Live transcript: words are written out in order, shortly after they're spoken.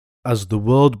As the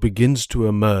world begins to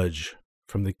emerge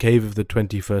from the cave of the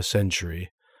 21st century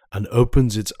and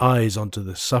opens its eyes onto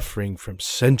the suffering from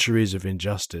centuries of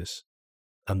injustice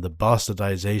and the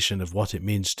bastardization of what it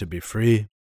means to be free,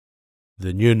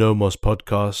 the New Nomos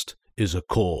podcast is a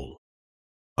call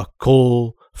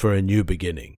for a new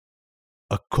beginning,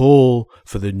 a call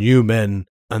for the new men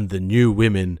and the new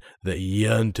women that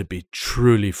yearn to be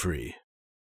truly free,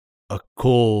 a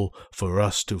call for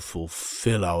us to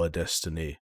fulfill our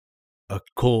destiny, a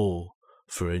call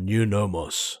for a new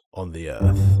Nomos on the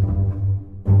earth.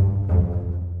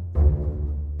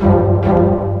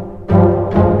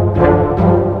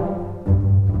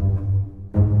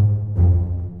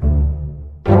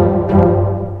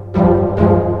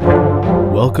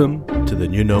 Welcome to the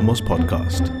New Nomos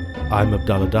podcast. I'm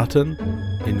Abdallah Dutton,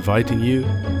 inviting you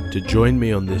to join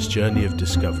me on this journey of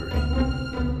discovery,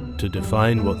 to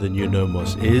define what the New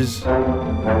Nomos is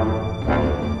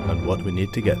and what we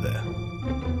need to get there.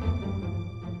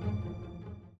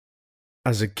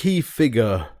 As a key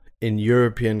figure in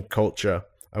European culture,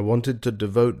 I wanted to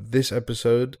devote this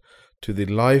episode to the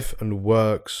life and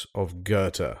works of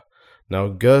Goethe. Now,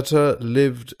 Goethe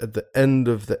lived at the end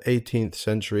of the 18th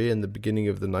century and the beginning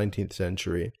of the 19th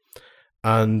century,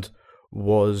 and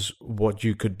was what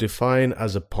you could define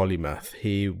as a polymath.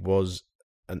 He was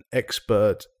an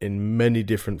expert in many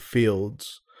different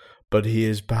fields, but he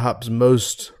is perhaps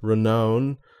most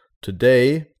renowned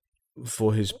today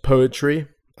for his poetry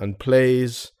and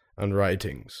plays and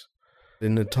writings.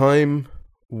 In a time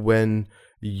when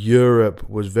Europe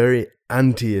was very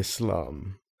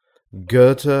anti-Islam,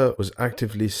 Goethe was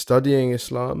actively studying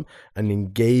Islam and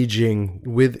engaging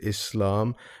with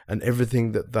Islam and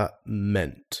everything that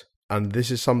meant. And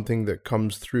this is something that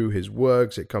comes through his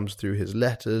works, it comes through his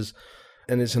letters,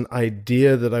 and it's an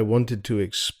idea that I wanted to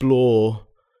explore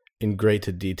in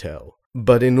greater detail.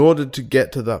 But in order to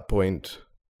get to that point,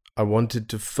 I wanted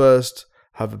to first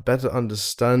have a better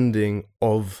understanding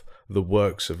of the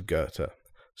works of Goethe.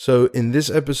 So in this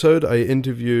episode, I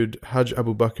interviewed Haj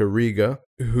Abubakar Riga,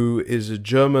 who is a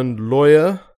German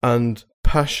lawyer and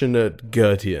passionate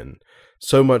Goethean.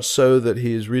 So much so that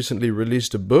he has recently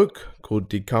released a book called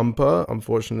Die Kamper.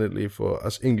 Unfortunately for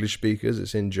us English speakers,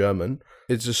 it's in German.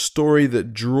 It's a story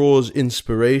that draws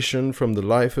inspiration from the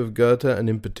life of Goethe and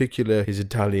in particular his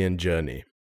Italian journey.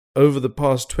 Over the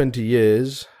past 20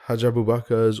 years, Haj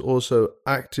Abubakar has also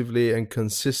actively and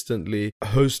consistently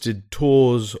hosted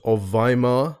tours of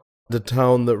Weimar, the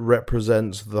town that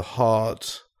represents the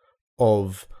heart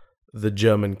of the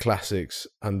German classics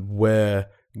and where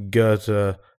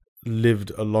Goethe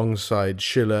lived alongside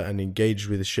Schiller and engaged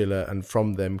with Schiller, and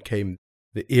from them came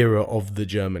the era of the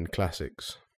German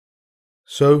classics.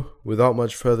 So, without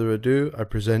much further ado, I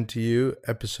present to you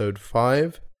episode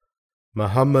 5,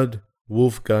 Muhammad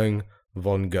Wolfgang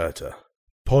von Goethe,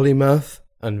 polymath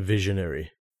and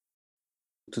visionary.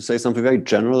 To say something very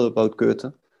general about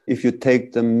Goethe, if you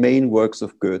take the main works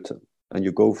of Goethe and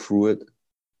you go through it,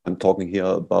 I'm talking here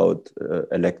about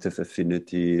elective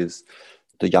affinities,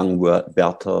 the young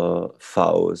Werther,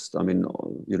 Faust,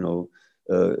 Wilhelm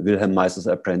Meister's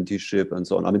Apprenticeship and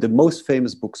so on. The most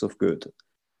famous books of Goethe.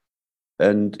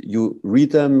 And you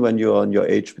read them when you're on your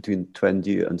age between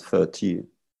 20 and 30.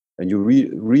 And you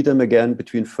read them again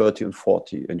between 30 and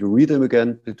 40. And you read them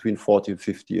again between 40 and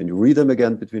 50. And you read them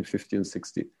again between 50 and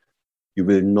 60. You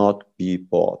will not be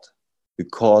bored,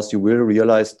 because you will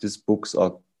realize these books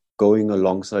are going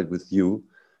alongside with you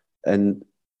and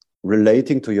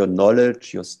relating to your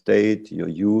knowledge, your state, your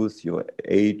youth, your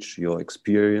age, your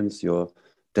experience, your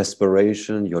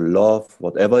desperation, your love,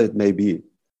 whatever it may be.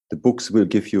 The books will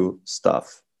give you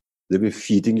stuff. They will be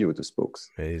feeding you these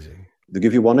books. Amazing. To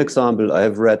give you one example, I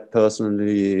have read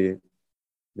personally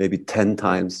maybe 10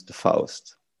 times the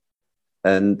Faust,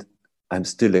 and I'm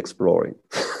still exploring.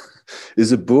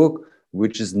 It's a book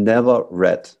which is never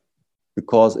read,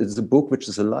 because it's a book which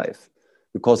is alive.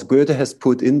 Because Goethe has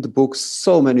put in the book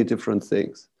so many different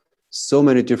things, so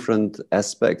many different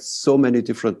aspects, so many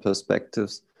different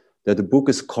perspectives, that the book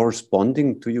is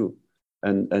corresponding to you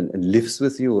and lives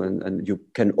with you, and you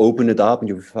can open it up and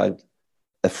you find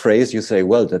a phrase you say,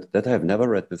 well, that I have never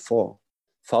read before.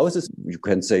 Faust is, you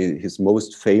can say, his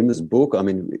most famous book.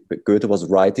 Goethe was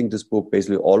writing this book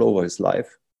basically all over his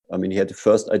life. He had the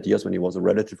first ideas when he was a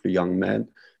relatively young man.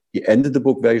 He ended the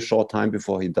book very short time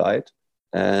before he died,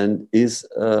 and is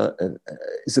a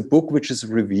book which is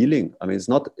revealing. It's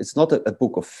not a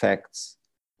book of facts.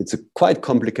 It's a quite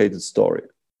complicated story,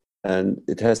 and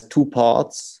it has two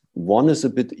parts. One is a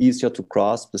bit easier to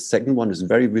grasp. The second one is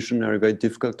very visionary, very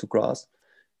difficult to grasp.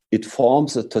 It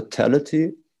forms a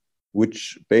totality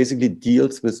which basically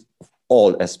deals with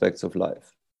all aspects of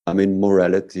life. I mean,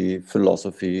 morality,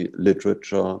 philosophy,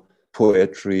 literature,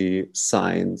 poetry,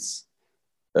 science.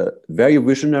 Very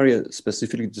visionary,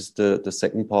 specifically just the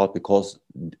second part, because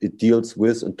it deals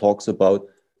with and talks about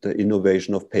the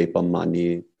innovation of paper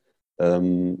money,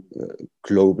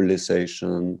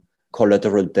 globalization,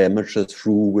 collateral damages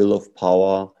through will of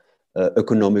power,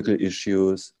 economical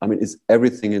issues. I mean, it's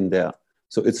everything in there.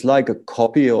 So it's like a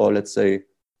copy, or let's say,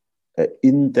 an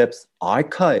in-depth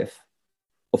archive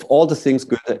of all the things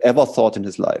Goethe ever thought in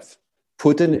his life,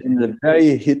 put in a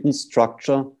very hidden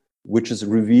structure, which is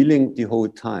revealing the whole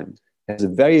time. It has a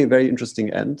very, very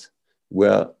interesting end,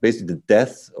 where basically the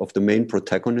death of the main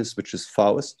protagonist, which is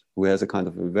Faust, who has a kind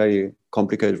of a very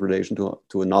complicated relation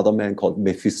to another man called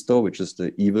Mephisto, which is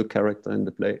the evil character in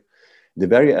the play. The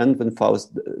very end, when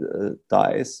Faust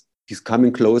dies, he's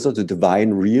coming closer to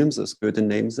divine realms, as Goethe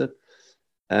names it.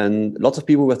 And lots of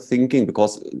people were thinking,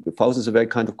 because Faust is a very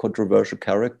kind of controversial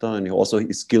character, and he also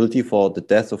is guilty for the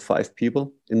death of 5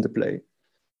 people in the play,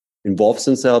 involves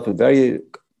himself in very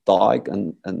dark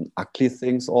and ugly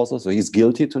things also. So he's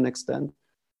guilty to an extent.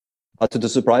 But to the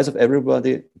surprise of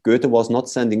everybody, Goethe was not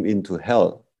sending him into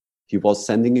hell. He was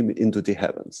sending him into the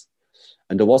heavens.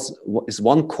 And there is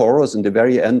one chorus in the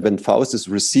very end when Faust is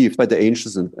received by the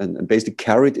angels and basically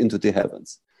carried into the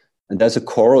heavens. And there's a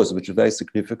chorus which is very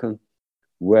significant,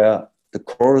 where the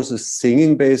chorus is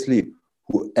singing basically,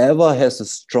 whoever has a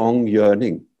strong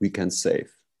yearning, we can save.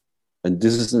 And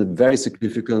this is a very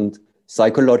significant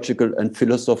psychological and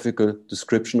philosophical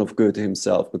description of Goethe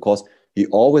himself, because he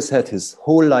always had his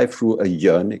whole life through a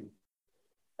yearning.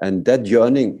 And that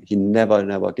yearning, he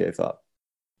never gave up.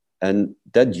 And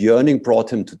that yearning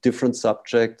brought him to different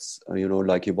subjects,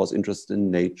 like he was interested in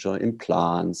nature, in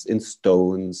plants, in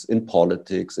stones, in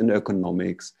politics, in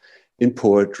economics, in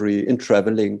poetry, in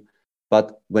traveling.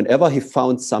 But whenever he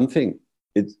found something,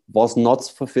 it was not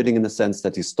fulfilling in the sense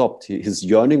that he stopped. His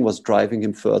yearning was driving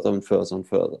him further and further and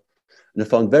further. And I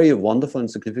found very wonderful and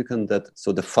significant that,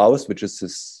 so the Faust, which is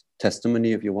his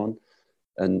testimony, if you want,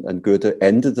 and Goethe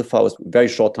ended the Faust very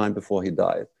short time before he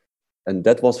died. And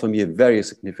that was for me a very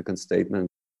significant statement.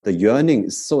 The yearning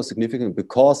is so significant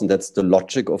because, and that's the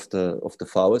logic of the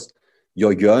Faust,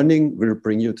 your yearning will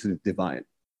bring you to the divine.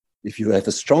 If you have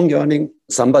a strong yearning,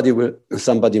 somebody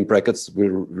in brackets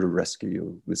will rescue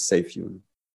you, will save you.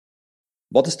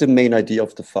 What is the main idea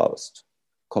of the Faust?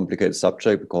 Complicated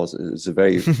subject, because it's a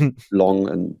very long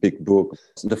and big book.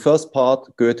 In the first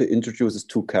part, Goethe introduces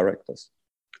 2 characters.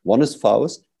 One is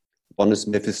Faust, one is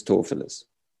Mephistopheles.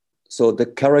 So the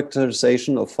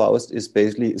characterization of Faust is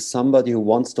basically somebody who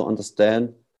wants to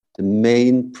understand the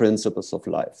main principles of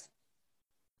life.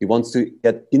 He wants to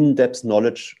get in-depth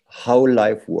knowledge how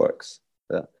life works.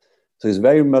 Yeah. So he's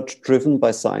very much driven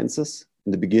by sciences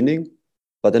in the beginning,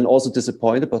 but then also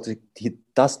disappointed, but he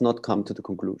does not come to the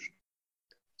conclusion.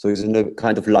 So he's in a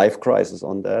kind of life crisis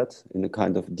on that, in a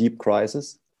kind of deep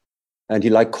crisis. And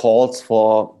he calls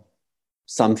for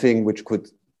something which could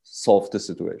solve the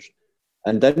situation.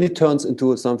 And then he turns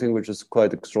into something which is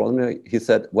quite extraordinary. He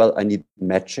said, well, I need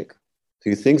magic.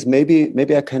 So he thinks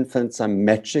maybe I can find some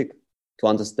magic to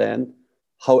understand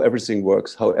how everything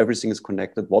works, how everything is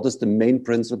connected, what is the main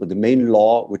principle, the main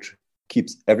law which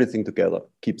keeps everything together,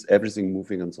 keeps everything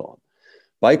moving and so on.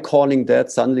 By calling that,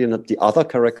 suddenly the other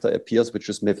character appears, which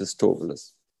is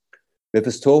Mephistopheles.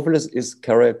 Mephistopheles is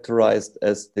characterized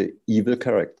as the evil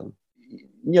character,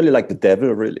 nearly like the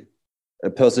devil, really, a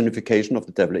personification of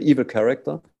the devil, an evil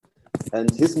character.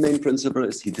 And his main principle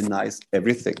is he denies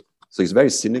everything. So he's very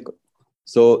cynical.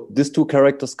 So these 2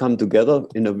 characters come together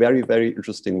in a very, very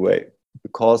interesting way,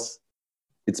 because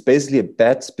it's basically a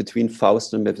bet between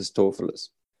Faust and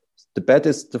Mephistopheles. The bet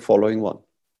is the following one.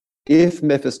 If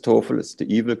Mephistopheles,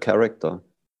 the evil character,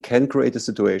 can create a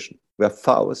situation where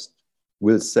Faust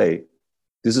will say,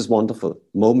 this is wonderful,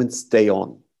 moments stay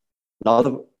on. In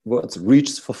other words,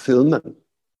 reaches fulfillment,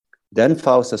 then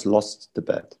Faust has lost the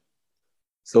bet.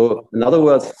 So in other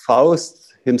words,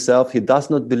 Faust himself, he does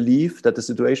not believe that the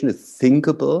situation is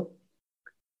thinkable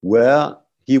where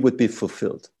he would be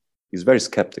fulfilled. He's very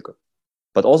skeptical,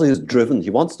 but also he's driven. He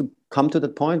wants to come to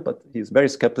that point, but he's very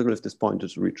skeptical if this point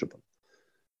is reachable.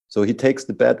 So he takes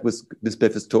the bet with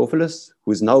Mephistopheles,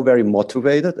 who is now very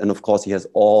motivated. And of course, he has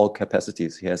all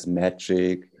capacities. He has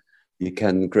magic. He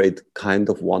can create kind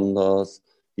of wonders.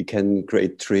 He can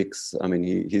create tricks. I mean,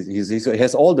 he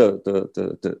has all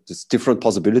the different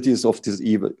possibilities of this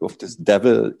evil, of this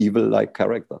evil-like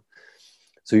character.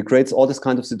 So he creates all these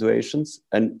kind of situations.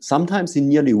 And sometimes he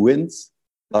nearly wins.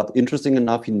 But interesting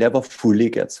enough, he never fully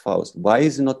gets Faust. Why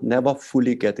is he not never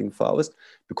fully getting Faust?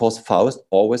 Because Faust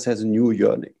always has a new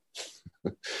yearning.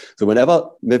 So whenever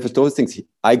Mephistopheles thinks,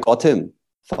 I got him,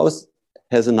 Faust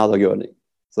has another yearning.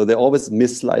 So they always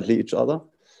miss slightly each other.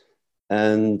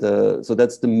 And so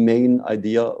that's the main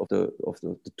idea of the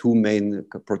two main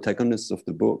protagonists of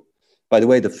the book. By the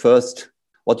way,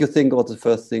 what do you think about the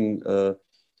first thing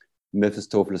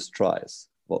Mephistopheles tries?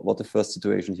 What the first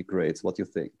situation he creates? What do you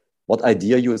think? What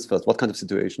idea you is first? What kind of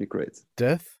situation he creates?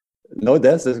 Death? No,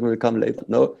 death is going to come later.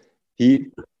 No,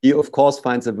 he of course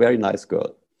finds a very nice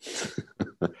girl.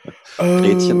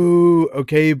 Oh,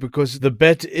 okay, because the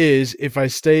bet is if I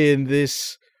stay in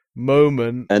this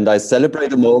moment and I celebrate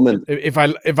the moment. If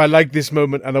I like this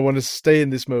moment and I want to stay in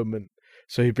this moment,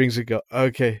 so he brings a girl.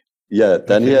 Okay. Yeah,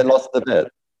 then he had lost the bet.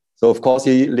 So of course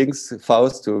he links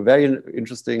Faust to a very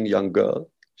interesting young girl.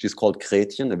 She's called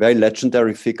Gretchen, a very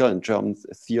legendary figure in German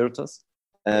theaters,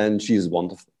 and she is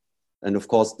wonderful. And of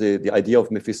course the idea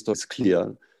of Mephisto is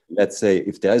clear. Let's say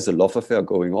if there is a love affair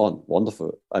going on,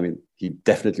 wonderful. I mean, he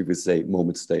definitely will say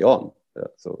moments stay on. Yeah,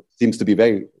 so it seems to be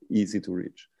very easy to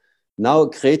reach. Now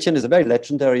Gretchen is a very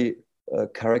legendary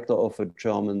character of a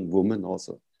German woman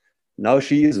also. Now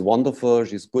she is wonderful,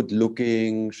 she's good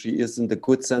looking, she is in the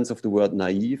good sense of the word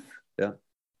naive, yeah.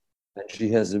 And she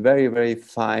has very, very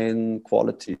fine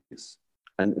qualities.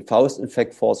 And Faust, in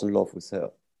fact, falls in love with her.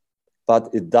 But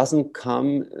it doesn't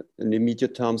come in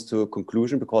immediate terms to a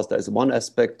conclusion because there is one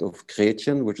aspect of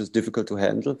Gretchen which is difficult to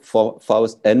handle for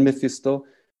Faust and Mephisto.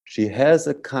 She has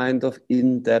a kind of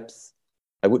in-depth,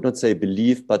 I would not say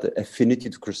belief, but an affinity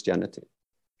to Christianity.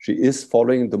 She is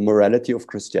following the morality of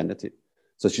Christianity.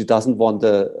 So she doesn't want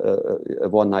a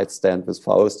one-night stand with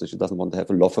Faust. She doesn't want to have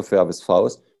a love affair with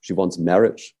Faust. She wants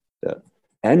marriage. Yeah.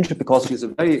 And because she's a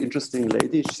very interesting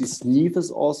lady, she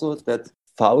sniffs also that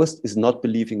Faust is not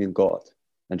believing in God.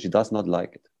 And she does not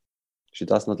like it. She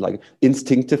does not like it.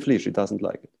 Instinctively, she doesn't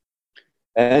like it.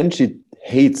 And she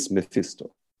hates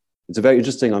Mephisto. It's a very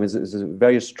interesting, it's a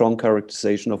very strong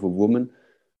characterization of a woman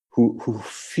who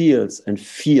feels and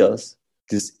fears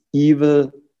this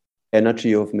evil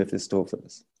energy of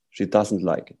Mephistopheles. She doesn't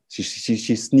like it.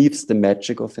 She sniffs the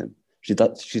magic of him. She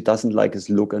doesn't like his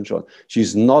look and so on.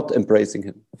 She's not embracing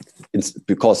him.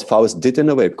 Because Faust did in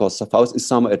a way, because Faust is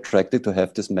somehow attracted to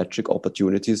have these magic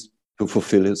opportunities to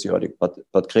fulfill his yearning,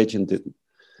 but Gretchen didn't.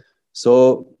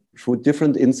 So through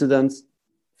different incidents,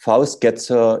 Faust gets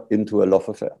her into a love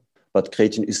affair, but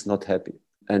Gretchen is not happy.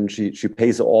 And she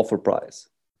pays an awful price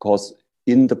because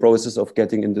in the process of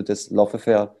getting into this love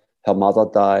affair, her mother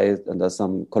died and there's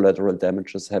some collateral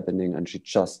damages happening and she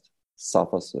just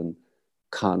suffers and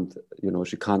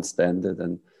she can't stand it.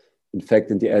 And in fact,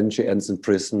 in the end, she ends in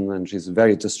prison and she's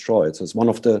very destroyed. So it's one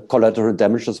of the collateral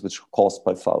damages which are caused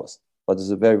by Faust. But it's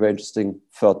a very, very interesting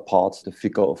third part, the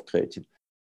figure of Gretchen.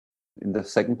 In the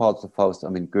second part of the Faust,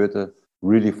 Goethe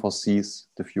really foresees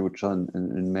the future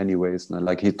in many ways.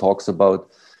 Like he talks about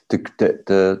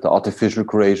the artificial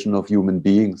creation of human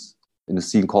beings in a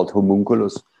scene called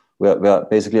Homunculus, where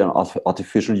basically an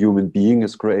artificial human being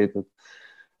is created.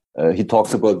 He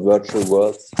talks about virtual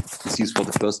worlds. He sees for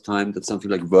the first time that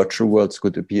something like virtual worlds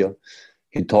could appear.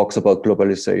 He talks about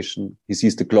globalization. He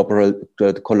sees the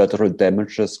collateral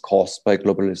damages caused by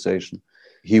globalization.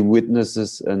 He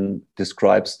witnesses and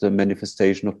describes the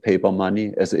manifestation of paper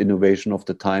money as an innovation of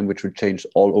the time, which will change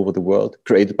all over the world,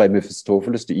 created by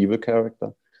Mephistopheles, the evil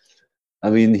character.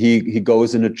 He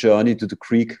goes in a journey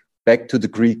back to the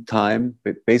Greek time,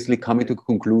 basically coming to the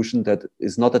conclusion that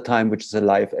it's not a time which is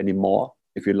alive anymore,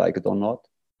 if you like it or not.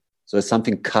 So there's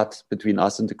something cut between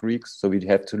us and the Greeks, so we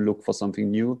have to look for something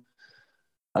new.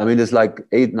 There's like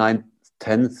 8, 9,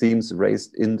 10 themes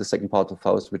raised in the second part of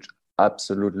Faust, which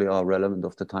absolutely are relevant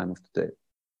of the time of the day.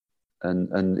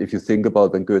 And if you think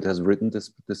about when Goethe has written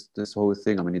this whole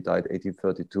thing, he died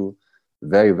 1832,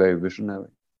 very, very visionary.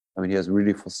 He has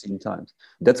really foreseen times.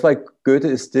 That's why Goethe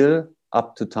is still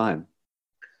up to time.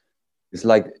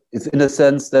 It's in a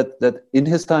sense that in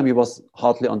his time he was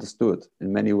hardly understood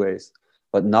in many ways.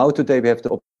 But now today we have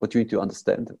the opportunity to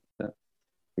understand it. Yeah?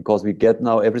 Because we get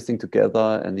now everything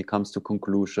together and he comes to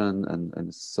conclusion and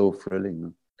it's so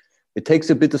thrilling. It takes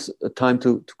a bit of time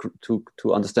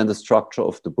to understand the structure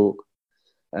of the book.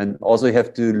 And also you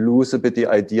have to lose a bit the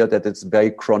idea that it's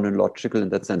very chronological in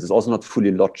that sense. It's also not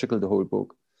fully logical, the whole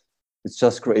book. It's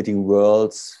just creating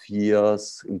worlds,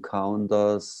 spheres,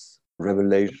 encounters,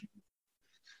 revelation.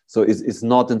 So it's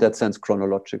not in that sense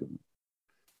chronological.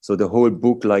 So the whole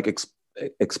book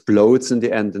explodes in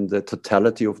the end in the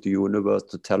totality of the universe,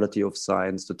 totality of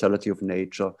science, totality of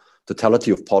nature,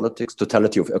 totality of politics,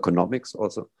 totality of economics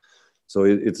also. So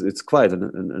it's quite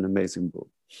an amazing book.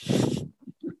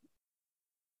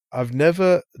 I've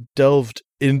never delved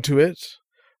into it,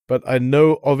 but I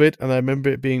know of it and I remember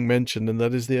it being mentioned, and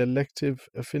that is the elective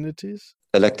affinities.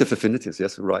 Elective Affinities,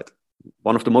 yes, right.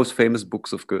 One of the most famous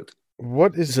books of Goethe.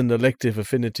 What is an elective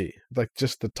affinity? Like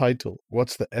just the title.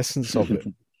 What's the essence of it?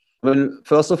 Well,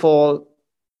 first of all,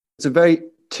 it's a very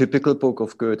typical book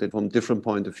of Goethe from different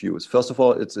point of views. First of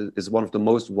all, it's one of the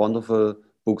most wonderful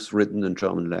books written in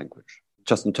German language,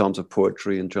 just in terms of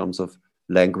poetry, in terms of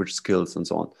language skills and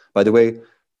so on. By the way,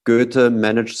 Goethe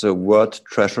managed a word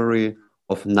treasury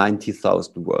of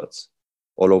 90,000 words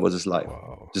all over his life.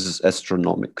 Wow. This is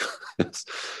astronomical. Yes.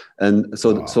 And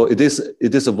so it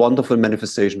is a wonderful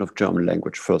manifestation of German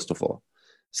language, first of all.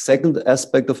 Second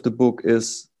aspect of the book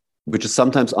is, which is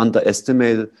sometimes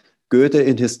underestimated, Goethe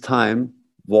in his time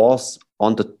was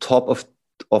on the top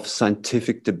of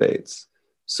scientific debates.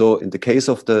 So in the case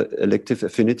of the elective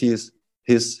affinities,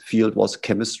 his field was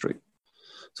chemistry.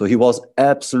 So he was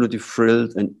absolutely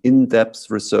thrilled and in-depth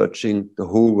researching the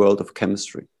whole world of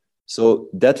chemistry. So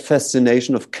that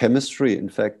fascination of chemistry, in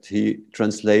fact, he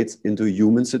translates into a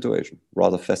human situation,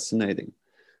 rather fascinating.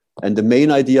 And the main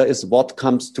idea is what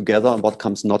comes together and what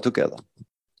comes not together.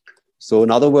 So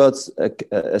in other words,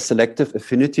 a selective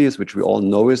affinities, which we all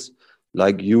know, is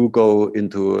like you go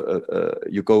into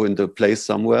a place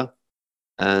somewhere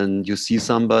and you see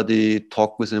somebody,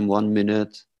 talk with him 1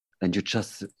 minute, and you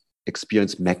just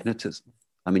experience magnetism.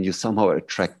 I mean, you're somehow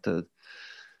attracted.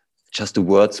 Just the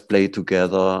words play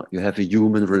together. You have a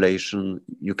human relation.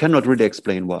 You cannot really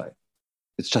explain why.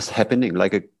 It's just happening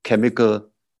like a chemical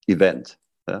event.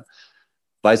 Yeah?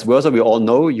 Vice versa, we all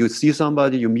know you see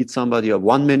somebody, you meet somebody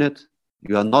 1 minute,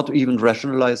 you are not even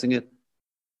rationalizing it.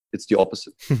 It's the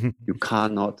opposite. You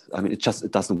cannot. I mean,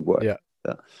 it doesn't work. Yeah.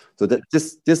 Yeah. So that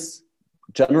this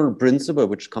general principle,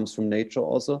 which comes from nature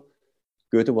also,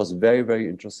 Goethe was very, very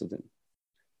interested in.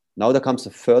 Now there comes the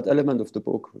third element of the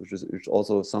book, which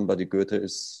also somebody Goethe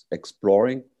is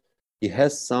exploring. He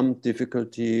has some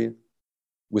difficulty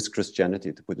with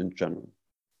Christianity, to put it in general.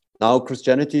 Now,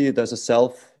 Christianity, there's a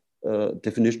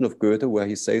self-definition of Goethe where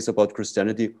he says about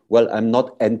Christianity, well, I'm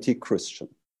not anti-Christian.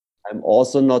 I'm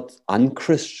also not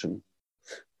un-Christian,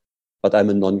 but I'm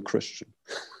a non-Christian.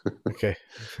 Okay.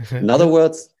 In other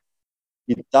words,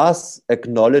 he does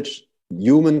acknowledge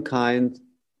humankind,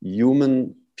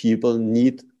 human people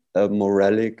need a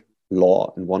moralic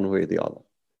law in one way or the other.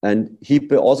 And he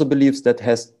also believes that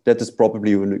is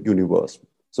probably universal.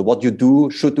 So what you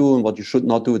should do and what you should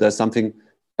not do, there's something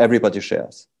everybody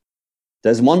shares.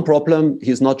 There's one problem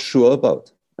he's not sure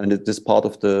about, and it is part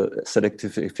of the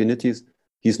selective affinities.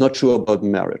 He's not sure about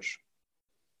marriage.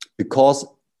 Because,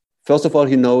 first of all,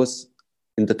 he knows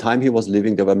in the time he was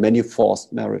living, there were many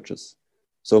forced marriages.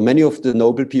 So many of the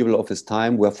noble people of his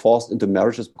time were forced into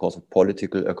marriages because of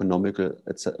political, economical,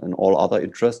 etc., and all other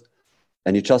interests.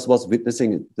 And he just was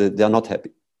witnessing that they're not happy.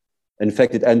 In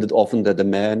fact, it ended often that the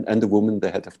man and the woman,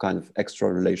 they had kind of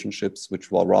extra relationships,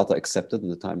 which were rather accepted in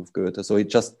the time of Goethe. So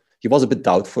he was a bit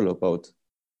doubtful about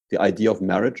the idea of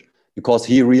marriage because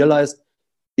he realized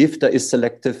if there is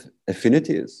selective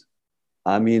affinities,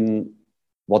 I mean,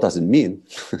 what does it mean?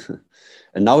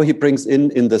 And now he brings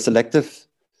in the selective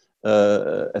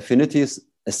affinities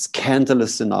a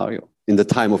scandalous scenario in the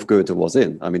time of Goethe was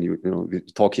in. I mean, we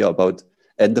talk here about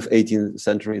end of 18th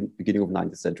century, beginning of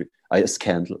 19th century, a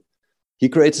scandal. He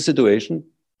creates a situation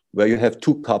where you have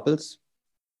two couples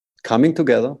coming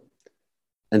together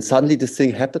and suddenly this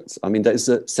thing happens. I mean, there is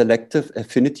a selective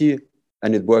affinity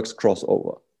and it works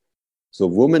crossover. So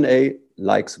woman A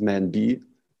likes man B,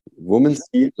 woman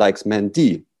C likes man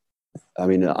D. I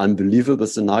mean, an unbelievable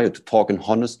scenario to talk in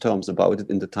honest terms about it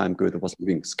in the time Goethe was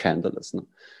living, scandalous. No?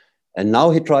 And now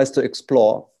he tries to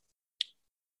explore,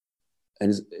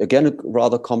 and it's again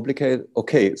rather complicated.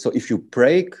 Okay, so if you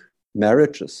break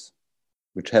marriages,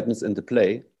 which happens in the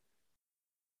play,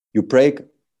 you break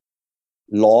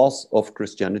laws of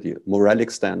Christianity,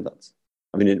 moralic standards.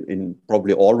 I mean, in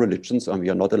probably all religions, I mean,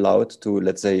 you're not allowed to,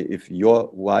 let's say, if your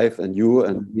wife and you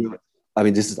and me, I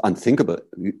mean, this is unthinkable.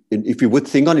 If you would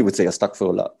think on it, you would say,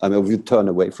 astaghfirullah. I mean, we turn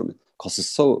away from it because it's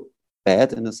so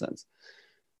bad in a sense.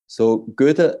 So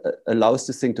Goethe allows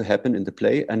this thing to happen in the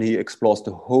play, and he explores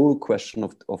the whole question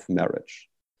of marriage,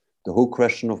 the whole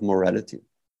question of morality.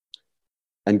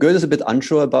 And Goethe is a bit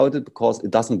unsure about it because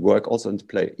it doesn't work also in the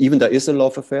play. Even there is a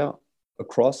love affair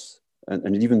across,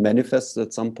 and it even manifests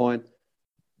at some point,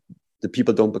 the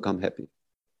people don't become happy.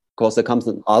 Because there comes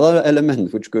another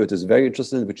element which Goethe is very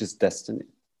interested in, which is destiny.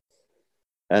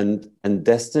 And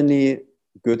destiny,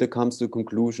 Goethe comes to a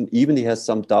conclusion, even he has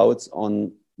some doubts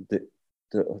on the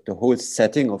whole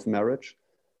setting of marriage,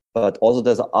 but also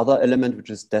there's another element which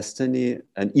is destiny,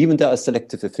 and even there are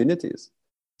selective affinities.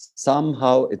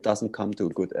 Somehow it doesn't come to a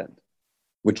good end,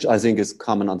 which I think is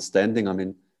common understanding. I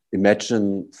mean,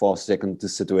 imagine for a second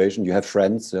this situation. You have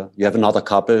friends, yeah? You have another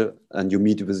couple and you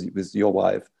meet with your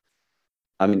wife.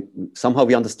 I mean, somehow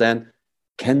we understand,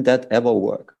 can that ever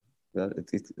work? Yeah,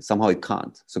 somehow it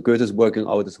can't. So Goethe is working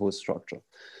out this whole structure.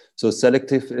 So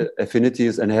selective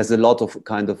affinities, and it has a lot of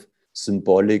kind of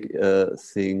symbolic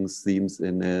themes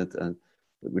in it, and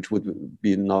which would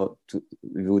be now,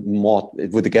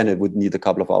 it would need a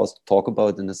couple of hours to talk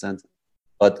about in a sense.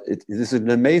 But it is an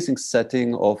amazing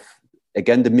setting of,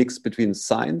 again, the mix between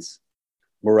science,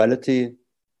 morality,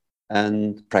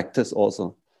 and practice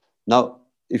also. Now,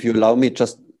 if you allow me,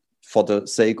 just for the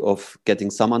sake of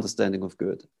getting some understanding of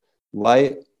Goethe,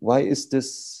 why is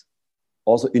this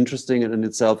also interesting in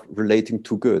itself relating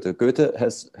to Goethe? Goethe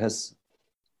has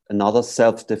another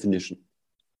self-definition,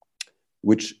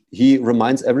 which he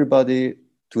reminds everybody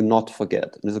to not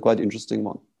forget. And it's a quite interesting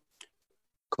one,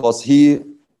 because he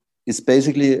is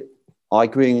basically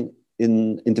arguing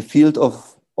in the field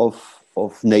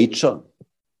of nature.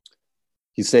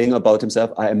 He's saying about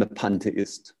himself, I am a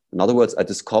pantheist. In other words, I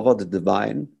discover the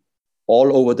divine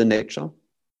all over the nature,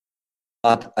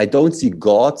 but I don't see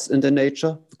gods in the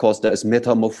nature, because there is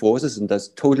metamorphosis and there's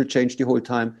total change the whole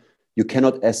time. You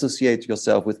cannot associate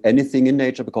yourself with anything in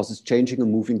nature because it's changing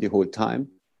and moving the whole time.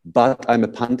 But I'm a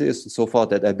pantheist so far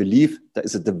that I believe there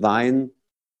is a divine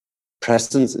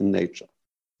presence in nature.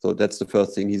 So that's the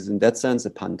first thing. He's in that sense a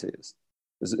pantheist.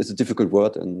 It's a difficult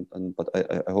word, but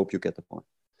I hope you get the point.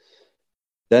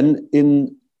 Then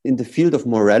in the field of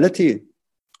morality,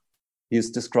 he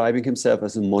is describing himself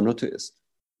as a monotheist.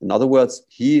 In other words,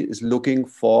 he is looking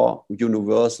for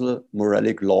universal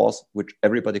moralic laws which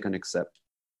everybody can accept.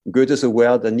 Goethe is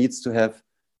aware there needs to have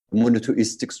a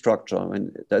monotheistic structure. I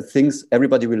mean, there are things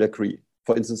everybody will agree.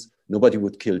 For instance, nobody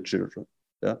would kill children.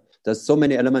 Yeah? There's so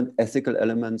many elements, ethical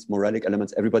elements, moralic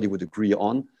elements, everybody would agree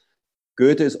on.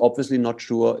 Goethe is obviously not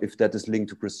sure if that is linked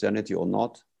to Christianity or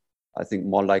not. I think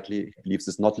more likely he believes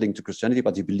it's not linked to Christianity,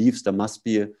 but he believes there must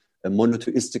be a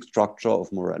monotheistic structure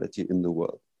of morality in the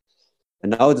world.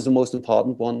 And now it is the most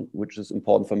important one, which is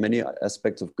important for many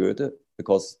aspects of Goethe,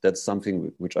 because that's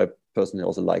something which I personally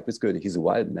also like with Goethe. He's a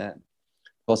wild man.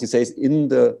 Because he says in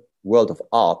the world of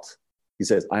art, he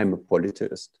says, I am a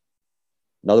polytheist.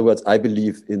 In other words, I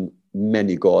believe in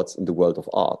many gods in the world of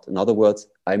art. In other words,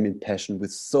 I'm in passion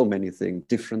with so many things,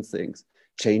 different things,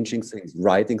 changing things,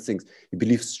 writing things. He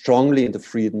believes strongly in the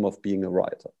freedom of being a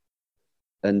writer.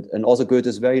 And also Goethe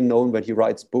is very known when he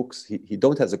writes books. He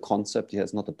don't have a concept, he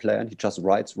has not a plan, he just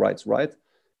writes.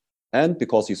 And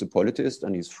because he's a polytheist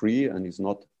and he's free and he's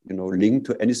not, linked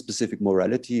to any specific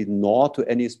morality, nor to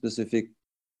any specific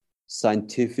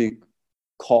scientific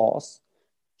cause,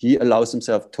 he allows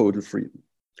himself total freedom.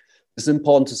 This is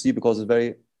important to see because it's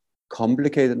very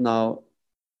complicated now,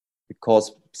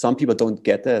 because some people don't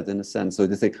get that in a sense. So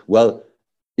they think, well,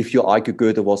 if you argue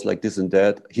Goethe was like this and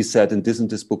that, he said in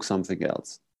this book something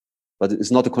else. But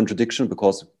it's not a contradiction,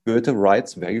 because Goethe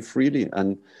writes very freely.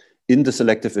 And in the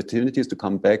selective affinities, to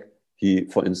come back, he,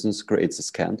 for instance, creates a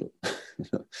scandal.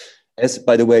 As,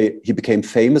 by the way, he became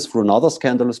famous for another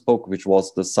scandalous book, which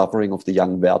was The Suffering of the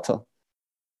Young Werther,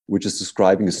 which is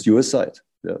describing a suicide,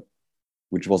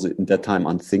 which was in that time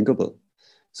unthinkable.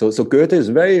 So Goethe is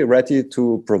very ready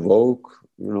to provoke,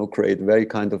 create very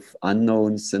kind of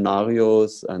unknown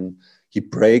scenarios, and he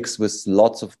breaks with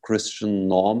lots of Christian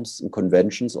norms and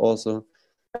conventions also.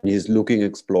 And he's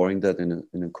exploring that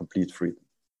in a complete freedom.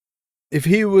 If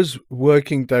he was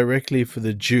working directly for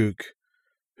the Duke,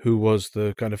 who was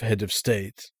the kind of head of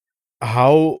state,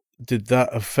 how did that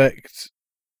affect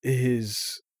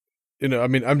his,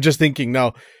 I'm just thinking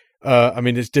now,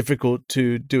 it's difficult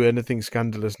to do anything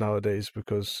scandalous nowadays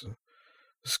because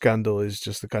scandal is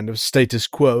just the kind of status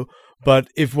quo. But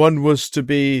if one was to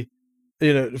be,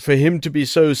 for him to be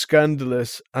so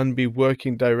scandalous and be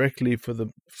working directly for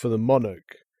the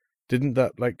monarch, didn't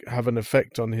that have an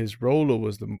effect on his role, or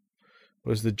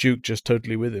was the Duke just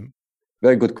totally with him?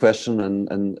 Very good question.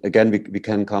 And again, we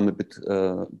can come a bit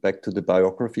back to the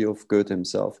biography of Goethe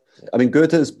himself. I mean,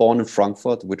 Goethe is born in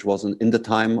Frankfurt, which was in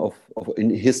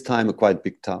his time, a quite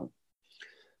big town.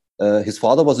 His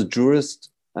father was a jurist,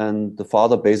 and the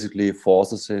father basically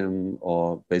forces him,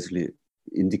 or basically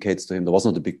indicates to him, there was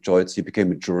not a big choice. He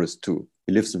became a jurist too.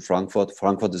 He lives in Frankfurt.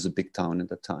 Frankfurt is a big town at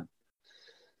that time.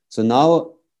 So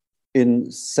now in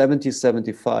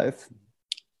 1775,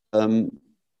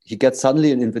 he gets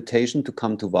suddenly an invitation to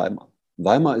come to Weimar.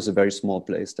 Weimar is a very small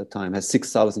place at that time, has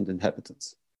 6,000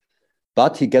 inhabitants.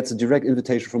 But he gets a direct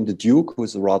invitation from the Duke, who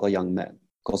is a rather young man,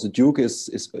 because the Duke is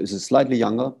slightly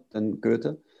younger than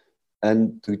Goethe.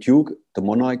 And the Duke, the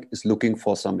monarch, is looking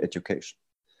for some education.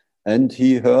 And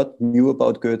he knew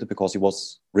about Goethe because he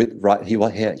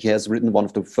has written one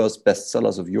of the first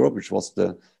bestsellers of Europe, which was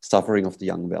The Suffering of the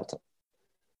Young Werther.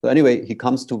 So anyway, he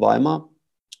comes to Weimar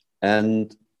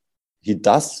and he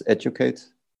does educate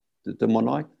the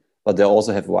monarch, but they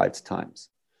also have wild times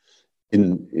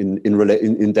in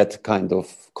that kind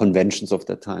of conventions of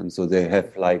that time. So they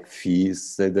have like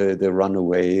feasts, they run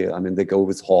away. I mean, they go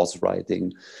with horse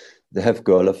riding. They have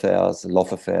girl affairs,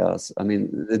 love affairs. I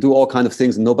mean, they do all kinds of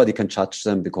things. Nobody can judge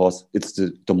them because it's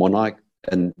the monarch,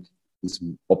 and it's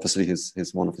obviously his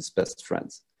one of his best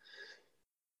friends.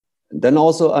 And then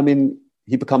also, I mean,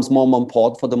 he becomes more and more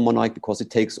important for the monarch because he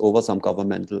takes over some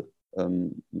governmental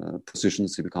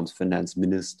positions. He becomes finance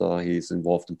minister. He's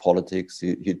involved in politics.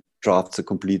 He drafts a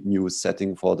complete new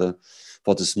setting for the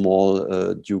small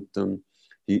dukedom.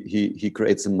 He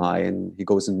creates a mine. He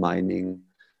goes in mining.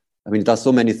 I mean, he does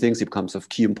so many things. He becomes of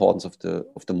key importance of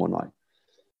the monarch.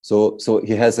 So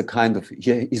he has a kind of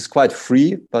he's quite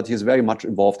free, but he's very much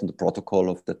involved in the protocol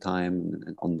of the time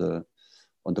and on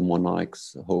the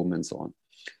monarch's home and so on.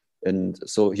 And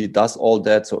so he does all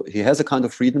that. So he has a kind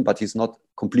of freedom, but he's not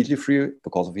completely free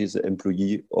because he's an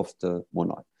employee of the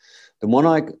monarch. The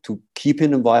monarch, to keep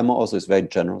him in Weimar, also is very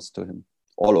generous to him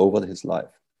all over his life.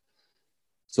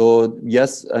 So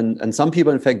yes, and some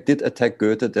people in fact did attack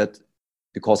Goethe that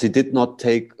because he did not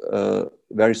take a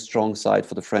very strong side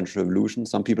for the French Revolution.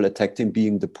 Some people attacked him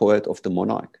being the poet of the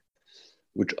monarch,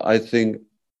 which I think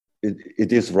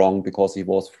it is wrong because he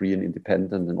was free and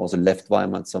independent and also left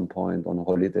Weimar at some point on a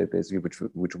holiday, basically,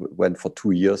 which went for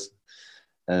 2 years.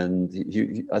 And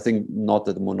I think not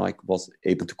that the monarch was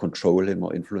able to control him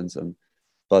or influence him,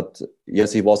 but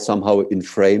yes, he was somehow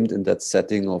inframed in that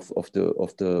setting of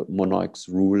the monarch's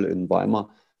rule in Weimar,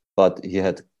 but he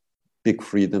had big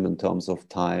freedom in terms of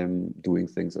time, doing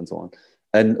things and so on.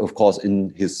 And of course,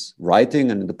 in his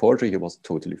writing and in the poetry, he was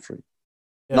totally free.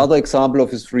 Yeah. Another example of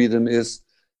his freedom is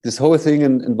this whole thing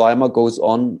in Weimar goes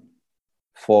on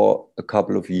for a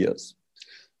couple of years.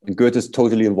 And Goethe is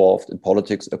totally involved in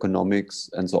politics, economics,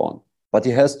 and so on. But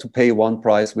he has to pay one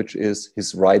price, which is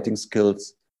his writing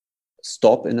skills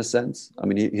stop in a sense. I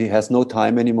mean, he has no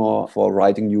time anymore for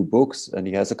writing new books, and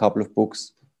he has a couple of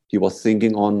books he was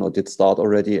thinking on or did start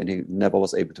already, and he never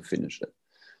was able to finish it.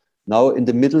 Now, in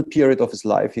the middle period of his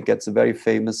life, he gets a very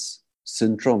famous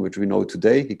syndrome, which we know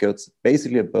today. He gets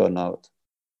basically a burnout.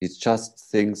 He just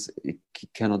thinks he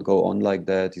cannot go on like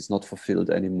that. He's not fulfilled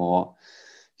anymore.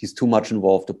 He's too much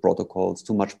involved in protocols,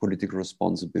 too much political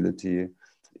responsibility.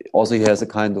 Also, he has a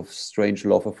kind of strange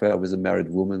love affair with a married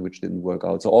woman, which didn't work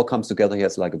out. So all comes together, he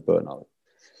has like a burnout.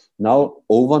 Now,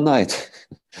 overnight,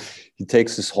 he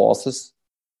takes his horses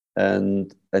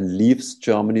and leaves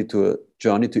Germany to a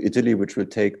journey to Italy, which will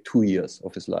take 2 years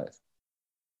of his life.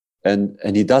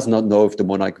 And he does not know if the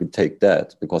monarch will take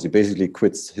that, because he basically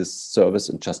quits his service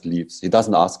and just leaves. He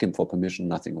doesn't ask him for permission,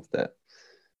 nothing of that.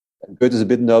 And Goethe is a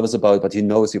bit nervous about it, but he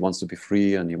knows he wants to be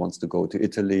free and he wants to go to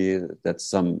Italy.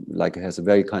 That's has a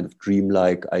very kind of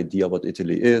dreamlike idea what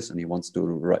Italy is, and he wants to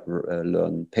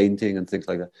learn painting and things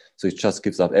like that. So he just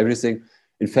gives up everything.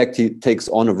 In fact, he takes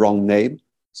on a wrong name,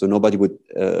 so nobody would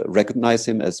recognize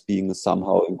him as being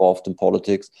somehow involved in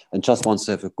politics, and just wants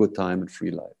to have a good time and free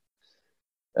life.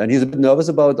 And he's a bit nervous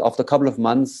about, after a couple of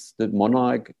months, the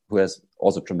monarch, who has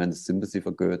also tremendous sympathy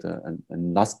for Goethe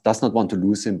and does not want to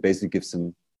lose him, basically gives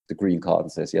him the green card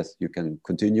and says, yes, you can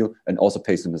continue, and also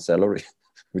pays him a salary,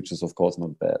 which is, of course,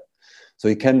 not bad. So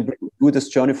he can do this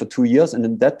journey for 2 years. And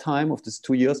in that time of this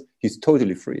 2 years, he's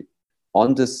totally free.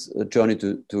 On this journey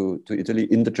to Italy,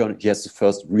 in the journey, he has the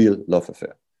first real love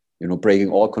affair,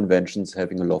 breaking all conventions,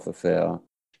 having a love affair.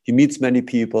 He meets many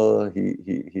people.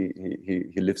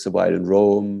 He lives a while in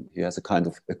Rome. He has a kind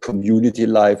of a community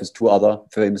life with 2 other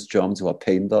famous Germans who are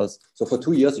painters. So for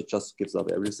 2 years, he just gives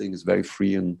up everything. He's very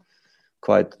free and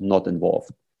quite not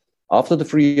involved. After the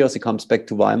 3 years, he comes back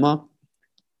to Weimar,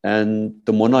 and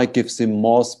the monarch gives him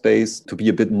more space to be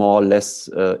a bit more or less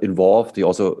involved. He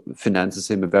also finances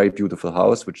him a very beautiful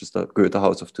house, which is the Goethe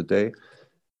house of today,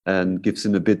 and gives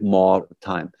him a bit more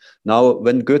time. Now,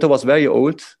 when Goethe was very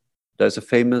old, there's a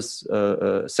famous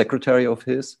secretary of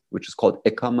his, which is called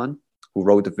Eckermann, who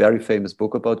wrote a very famous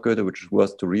book about Goethe, which is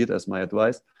worth to read as my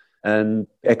advice. And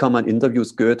Eckermann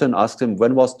interviews Goethe and asks him,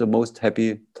 when was the most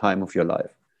happy time of your life?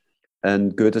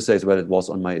 And Goethe says, well, it was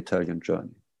on my Italian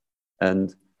journey.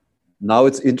 And now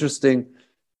it's interesting,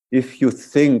 if you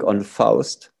think on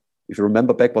Faust, if you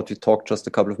remember back what we talked just a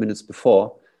couple of minutes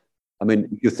before, I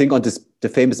mean, you think on the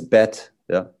famous bet,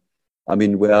 yeah? I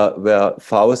mean, where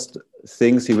Faust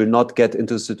thinks he will not get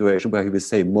into a situation where he will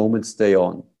say, moments stay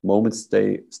on, moments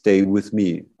stay with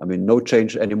me. I mean, no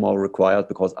change anymore required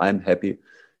because I'm happy.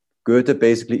 Goethe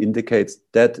basically indicates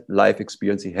that life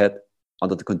experience he had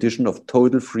under the condition of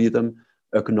total freedom,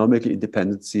 economic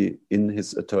independency in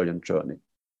his Italian journey.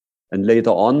 And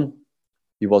later on,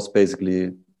 he was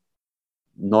basically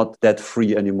not that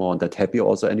free anymore and that happy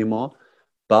also anymore.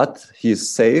 But he is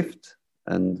saved,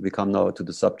 and we come now to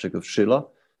the subject of Schiller,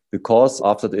 because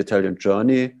after the Italian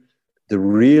journey, the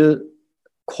real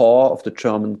core of the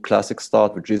German classic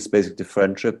start, which is basically the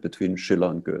friendship between Schiller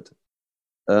and Goethe.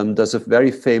 There's a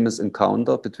very famous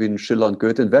encounter between Schiller and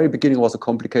Goethe. In the very beginning, it was a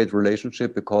complicated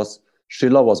relationship because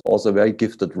Schiller was also a very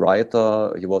gifted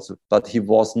writer. But he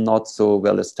was not so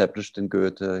well established in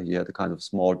Goethe. He had a kind of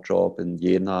small job in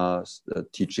Jena,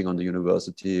 teaching on the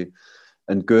university.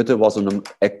 And Goethe was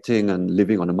acting and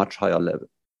living on a much higher level.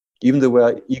 Even they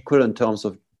were equal in terms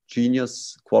of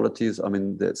genius qualities. I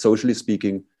mean, socially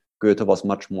speaking, Goethe was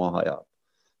much more higher.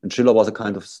 And Schiller was a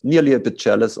kind of nearly a bit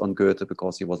jealous on Goethe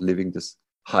because he was living this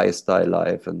high style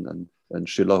life. And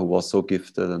Schiller, who was so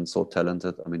gifted and so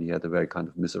talented, I mean, he had a very kind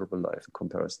of miserable life in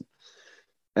comparison.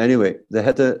 Anyway, they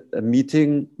had a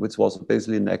meeting, which was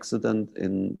basically an accident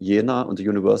in Jena on the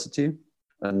university.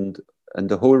 And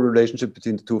the whole relationship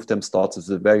between the two of them starts as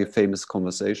a very famous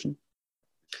conversation,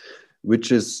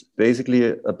 which is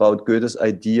basically about Goethe's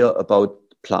idea about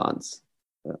plants.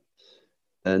 Yeah.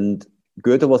 And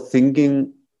Goethe was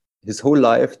thinking his whole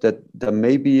life that there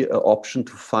may be an option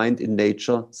to find in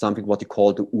nature something what he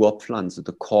called the Urpflanze,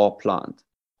 the core plant.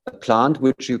 A plant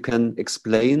which you can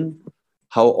explain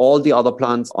how all the other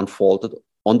plants unfolded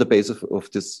on the basis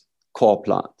of this core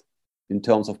plant. In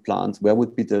terms of plants, where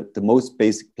would be the most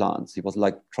basic plants? He was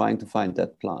like trying to find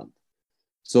that plant.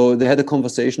 So they had a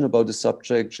conversation about the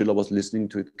subject. Schiller was listening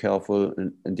to it careful.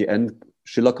 And in the end,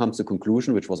 Schiller comes to a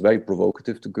conclusion, which was very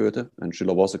provocative to Goethe. And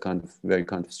Schiller was a very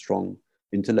strong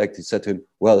intellect. He said to him,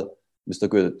 well, Mr.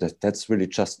 Goethe, that's really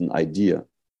just an idea.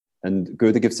 And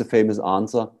Goethe gives a famous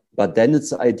answer, but then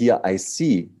it's an idea I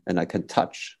see and I can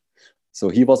touch. So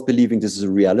he was believing this is a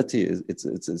reality. It's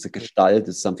a Gestalt,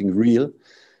 it's something real.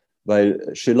 While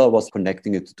Schiller was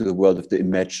connecting it to the world of the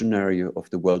imaginary, of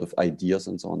the world of ideas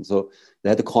and so on. So they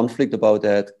had a conflict about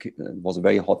that. It was a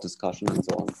very hot discussion and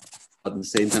so on. But at the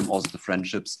same time, also the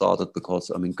friendship started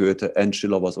because, I mean, Goethe and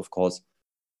Schiller was, of course,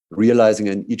 realizing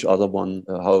in each other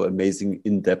how amazing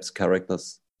in-depth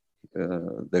characters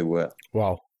they were.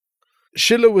 Wow.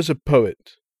 Schiller was a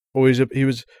poet, or he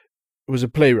was a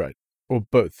playwright, or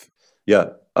both? Yeah.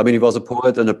 I mean, he was a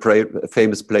poet and a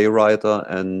famous playwright,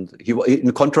 and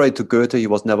in contrary to Goethe, he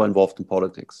was never involved in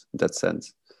politics in that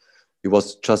sense. He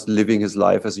was just living his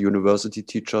life as a university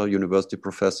teacher, university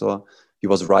professor. He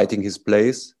was writing his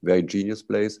plays, very genius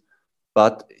plays,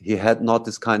 but he had not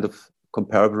this kind of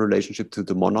comparable relationship to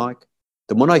the monarch.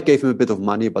 The monarch gave him a bit of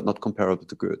money, but not comparable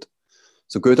to Goethe.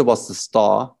 So Goethe was the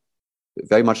star,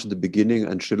 very much in the beginning,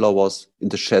 and Schiller was in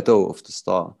the shadow of the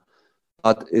star.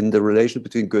 But in the relation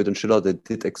between Goethe and Schiller, they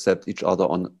did accept each other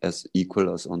as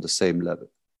equal, as on the same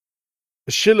level.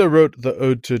 Schiller wrote the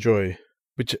Ode to Joy,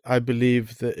 which I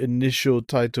believe the initial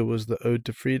title was the Ode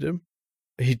to Freedom.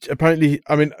 He apparently,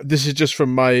 I mean, this is just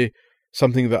from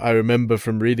something that I remember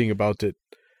from reading about it.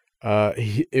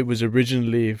 It was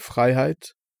originally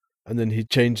Freiheit, and then he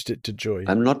changed it to Joy.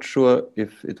 I'm not sure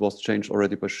if it was changed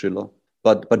already by Schiller.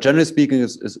 But generally speaking,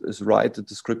 is right, the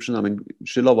description. I mean,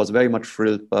 Schiller was very much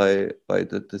thrilled by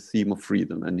the theme of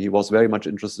freedom, and he was very much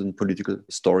interested in political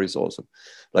stories also.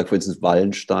 Like, for instance,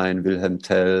 Wallenstein, Wilhelm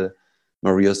Tell,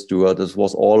 Maria Stuart. This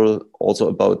was all also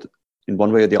about, in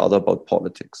one way or the other, about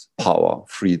politics, power,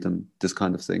 freedom, this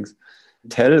kind of things.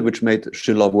 Tell, which made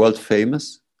Schiller world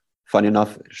famous. Funny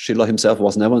enough, Schiller himself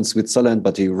was never in Switzerland,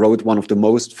 but he wrote one of the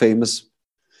most famous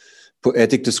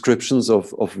poetic descriptions of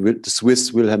the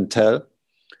Swiss Wilhelm Tell.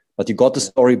 But he got the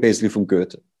story basically from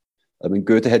Goethe. I mean,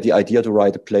 Goethe had the idea to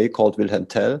write a play called Wilhelm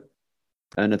Tell.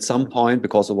 And at some point,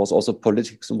 because there was also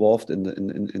politics involved in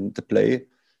the play,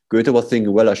 Goethe was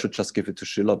thinking, well, I should just give it to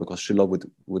Schiller because Schiller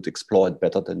would explore it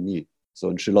better than me. So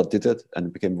and Schiller did it, and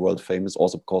it became world famous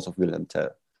also because of Wilhelm Tell.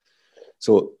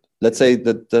 So let's say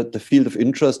that the field of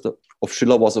interest of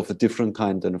Schiller was of a different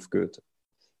kind than of Goethe.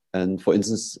 And for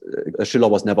instance, Schiller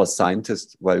was never a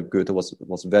scientist, while Goethe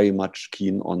was very much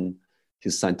keen on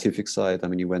his scientific side. I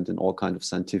mean, he went in all kinds of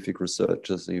scientific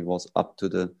researches. He was up to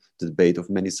the debate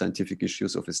of many scientific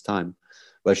issues of his time.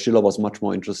 While Schiller was much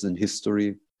more interested in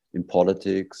history, in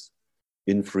politics,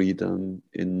 in freedom,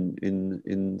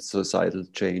 in societal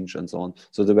change, and so on.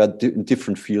 So there were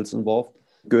different fields involved.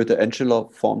 Goethe and Schiller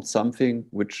formed something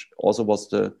which also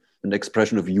was an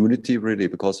expression of unity, really,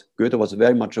 because Goethe was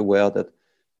very much aware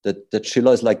that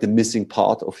Schiller is like the missing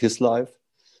part of his life,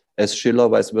 as Schiller,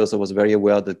 vice versa, was very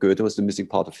aware that Goethe was the missing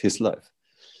part of his life.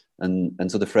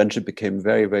 And so the friendship became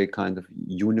very, very kind of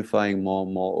unifying more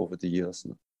and more over the years.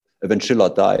 When Schiller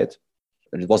died,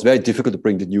 and it was very difficult to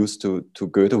bring the news to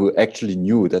Goethe, who actually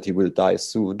knew that he will die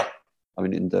soon, I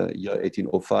mean, in the year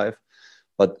 1805.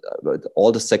 But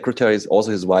all the secretaries,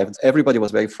 also his wife, everybody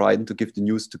was very frightened to give the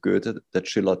news to Goethe that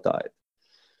Schiller died.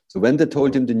 So when they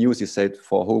told him the news, he said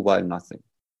for a whole while nothing,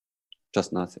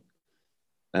 just nothing.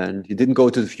 And he didn't go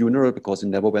to the funeral because he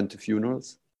never went to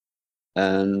funerals.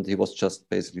 And he was just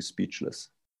basically speechless,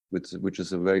 which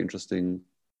is a very interesting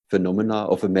phenomena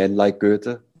of a man like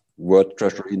Goethe, word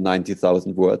treasury,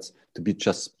 90,000 words, to be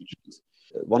just speechless.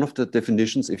 One of the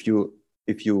definitions, if you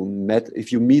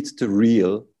meet the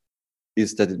real,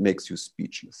 is that it makes you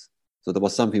speechless. So there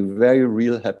was something very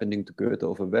real happening to Goethe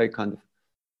of a very kind of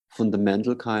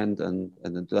fundamental kind. And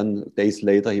then days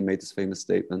later, he made this famous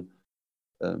statement,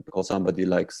 because somebody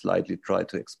like slightly tried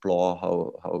to explore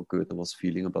how Goethe was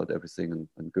feeling about everything.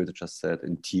 And Goethe just said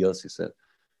in tears, he said,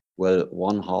 well,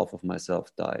 one half of myself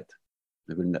died.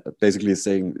 Basically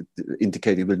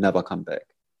indicating he will never come back.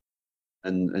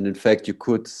 And in fact, you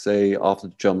could say after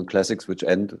the German classics, which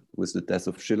end with the death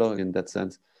of Schiller in that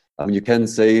sense, I mean, you can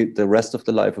say the rest of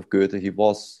the life of Goethe, he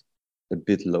was a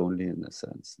bit lonely in a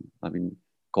sense. I mean,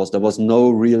 because there was no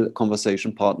real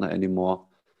conversation partner anymore.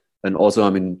 And also,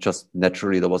 I mean, just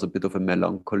naturally, there was a bit of a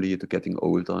melancholy to getting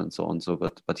older and so on. So,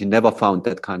 but he never found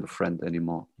that kind of friend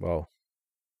anymore. Wow.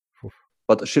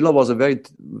 But Schiller was a very,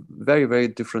 very, very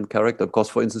different character because,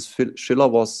 for instance, Schiller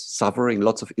was suffering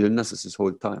lots of illnesses his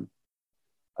whole time.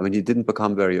 I mean, he didn't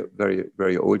become very, very,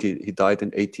 very old. He died in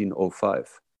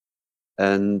 1805.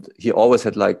 And he always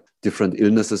had like different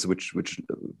illnesses which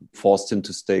forced him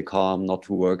to stay calm, not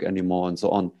to work anymore, and so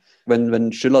on.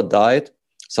 When Schiller died,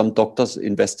 some doctors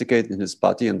investigated in his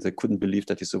body and they couldn't believe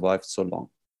that he survived so long.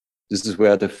 This is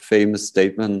where the famous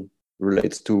statement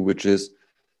relates to, which is,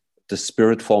 the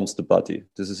spirit forms the body.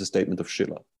 This is a statement of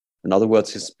Schiller. In other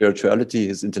words, his spirituality,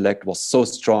 his intellect was so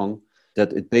strong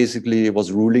that it basically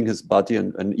was ruling his body.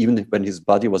 And even when his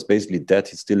body was basically dead,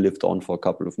 he still lived on for a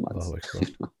couple of months.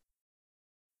 Oh,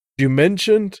 you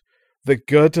mentioned that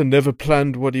Goethe never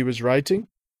planned what he was writing.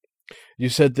 You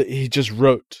said that he just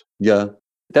wrote. Yeah.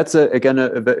 That's, again,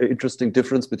 a very interesting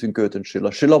difference between Goethe and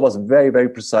Schiller. Schiller was very, very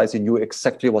precise. He knew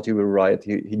exactly what he will write.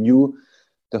 He knew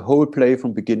the whole play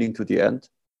from beginning to the end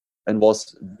and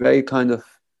was very kind of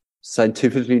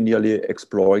scientifically nearly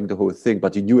exploring the whole thing,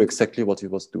 but he knew exactly what he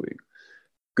was doing.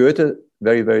 Goethe,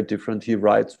 very, very different. He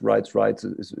writes,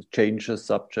 changes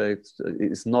subjects.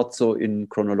 Is not so in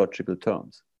chronological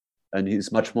terms. And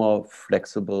he's much more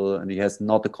flexible, and he has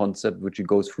not a concept which he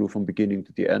goes through from beginning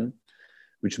to the end,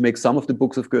 which makes some of the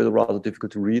books of Goethe rather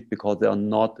difficult to read because they are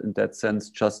not, in that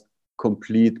sense, just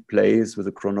complete plays with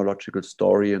a chronological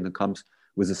story and it comes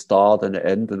with a start and an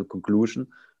end and a conclusion.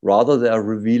 Rather, they are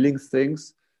revealing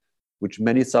things which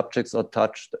many subjects are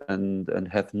touched and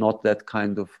have not that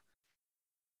kind of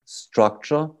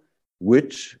structure,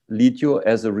 which lead you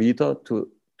as a reader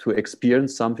to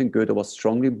experience something Goethe was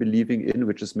strongly believing in,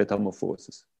 which is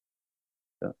metamorphosis.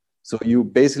 Yeah. So you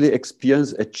basically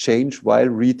experience a change while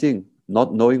reading,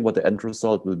 not knowing what the end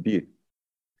result will be.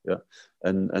 Yeah.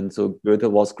 And so Goethe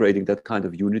was creating that kind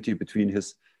of unity between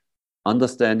his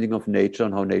understanding of nature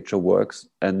and how nature works,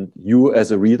 and you as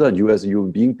a reader and you as a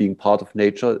human being part of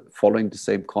nature, following the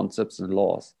same concepts and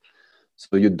laws.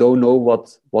 So you don't know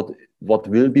what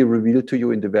will be revealed to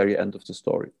you in the very end of the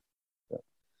story. Yeah.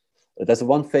 There's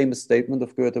one famous statement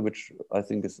of Goethe, which I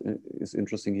think is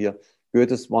interesting here.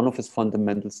 Goethe's, one of his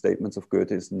fundamental statements of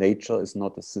Goethe is, nature is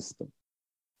not a system.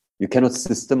 You cannot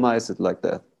systemize it like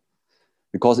that,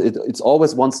 because it's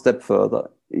always one step further.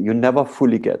 You never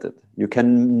fully get it. You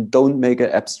don't make an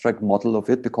abstract model of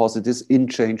it because it is in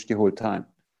change the whole time.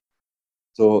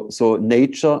 So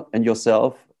nature and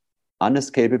yourself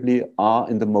unescapably are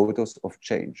in the modus of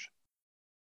change.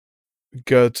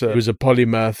 Goethe was a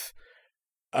polymath,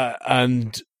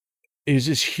 and is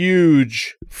this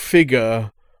huge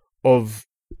figure of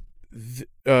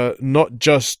not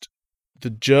just the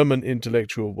German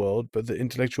intellectual world, but the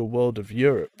intellectual world of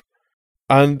Europe.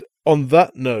 And on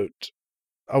that note,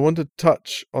 I want to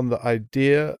touch on the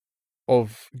idea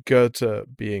of Goethe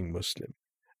being Muslim,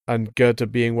 and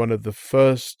Goethe being one of the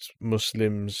first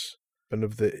Muslims and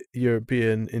of the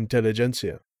European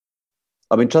intelligentsia.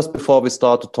 I mean, just before we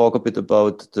start to talk a bit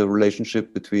about the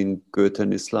relationship between Goethe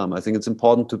and Islam, I think it's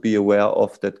important to be aware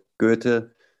of that Goethe's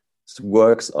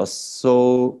works are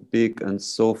so big and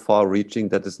so far-reaching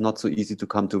that it's not so easy to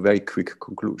come to very quick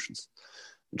conclusions.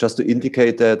 Just to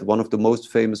indicate that, one of the most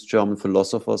famous German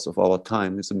philosophers of our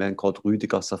time is a man called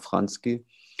Rüdiger Safranski,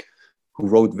 who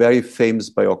wrote very famous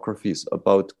biographies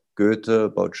about Goethe,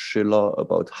 about Schiller,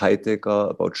 about Heidegger,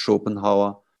 about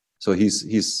Schopenhauer. So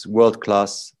he's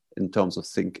world-class in terms of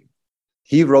thinking.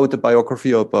 He wrote a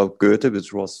biography about Goethe,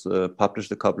 which was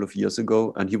published a couple of years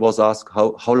ago. And he was asked,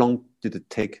 how long did it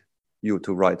take you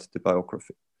to write the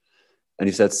biography? And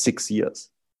he said 6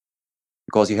 years,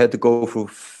 because he had to go through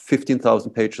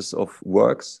 15,000 pages of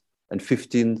works and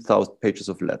 15,000 pages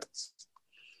of letters.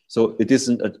 So it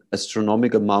isn't an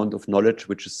astronomical amount of knowledge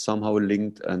which is somehow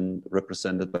linked and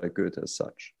represented by Goethe as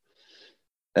such.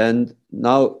 And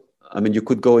now, I mean, you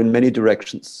could go in many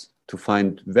directions to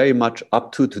find very much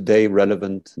up to today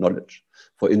relevant knowledge.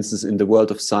 For instance, in the world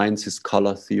of science, his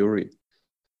color theory,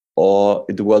 or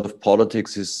in the world of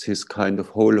politics, his kind of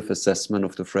whole of assessment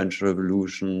of the French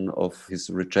Revolution, of his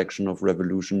rejection of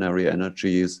revolutionary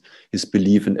energies, his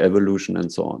belief in evolution,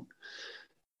 and so on.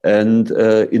 And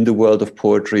in the world of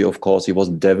poetry, of course, he was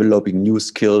developing new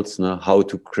skills, how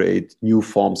to create new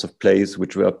forms of plays,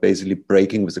 which were basically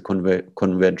breaking with the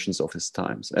conventions of his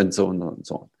times, and so on and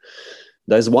so on.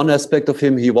 There's one aspect of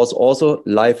him. He was also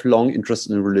lifelong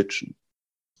interested in religion.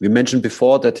 We mentioned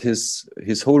before that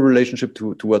his whole relationship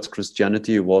towards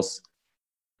Christianity was,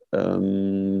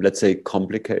 let's say,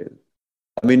 complicated.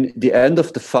 I mean, the end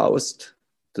of the Faust,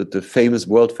 the famous,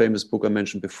 world famous book I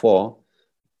mentioned before,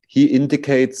 he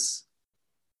indicates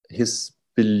his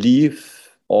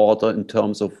belief order in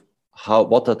terms of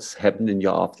what has happened in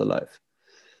your afterlife.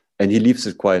 And he leaves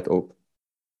it quite open.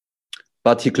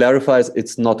 But he clarifies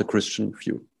it's not a Christian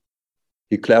view.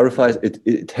 He clarifies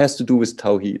it has to do with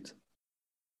Tawhid.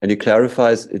 And he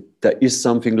clarifies there is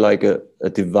something like a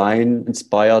divine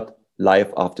inspired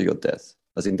life after your death.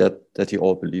 I think that he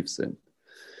all believes in.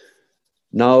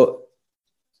 Now,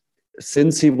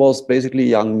 since he was basically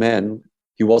a young man,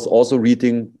 he was also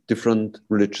reading different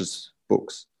religious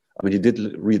books. I mean, he did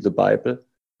read the Bible,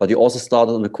 but he also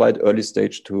started on a quite early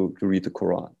stage to read the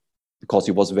Quran, because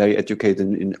he was very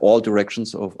educated in all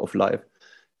directions of life.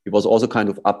 He was also kind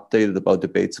of updated about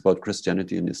debates about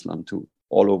Christianity and Islam too,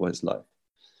 all over his life.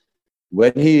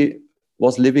 When he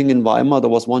was living in Weimar, there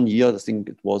was one year, I think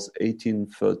it was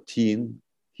 1813,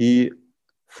 he,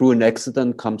 through an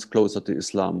accident, comes closer to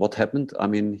Islam. What happened? I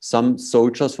mean, some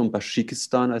soldiers from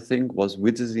Bashikistan, I think, was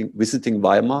visiting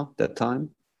Weimar that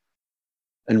time.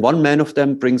 And one man of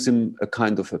them brings him a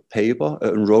kind of a paper,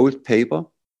 an enrolled paper,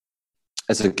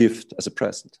 as a gift, as a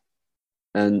present.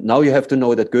 And now you have to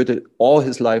know that Goethe, all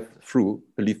his life through,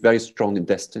 believed very strong in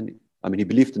destiny. I mean, he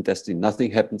believed in destiny. Nothing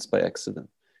happens by accident.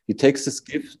 He takes this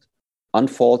gift,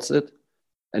 unfolds it,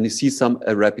 and he sees some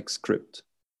Arabic script.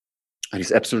 And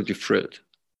he's absolutely thrilled.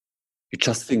 He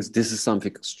just thinks this is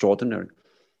something extraordinary.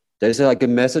 There's like a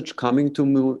message coming to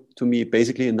me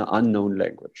basically in an unknown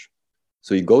language.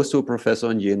 So he goes to a professor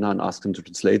in Jena and asks him to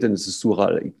translate it, and it's a Surah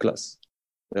al-Ikhlas.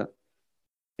 Yeah?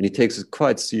 And he takes it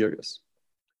quite serious.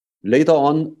 Later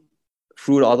on,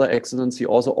 through other accidents, he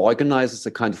also organizes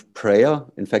a kind of prayer,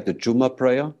 in fact, a Jummah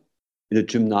prayer, in a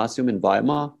gymnasium in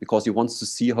Weimar, because he wants to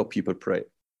see how people pray.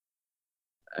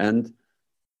 And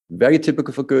very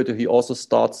typical for Goethe, he also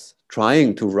starts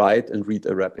trying to write and read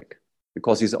Arabic,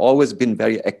 because he's always been a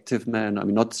very active man. I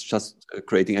mean, not just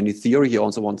creating any theory, he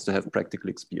also wants to have practical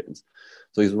experience.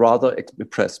 So he's rather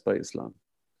impressed by Islam.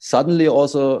 Suddenly,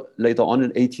 also later on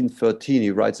in 1813,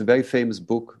 he writes a very famous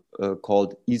book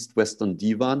called East-Western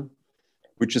Divan,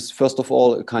 which is first of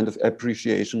all a kind of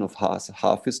appreciation of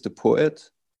Hafiz, the poet,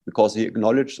 because he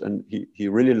acknowledged and he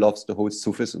really loves the whole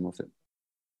Sufism of him.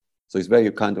 So he's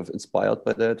very kind of inspired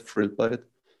by that, thrilled by it.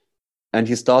 And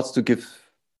he starts to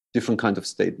give different kind of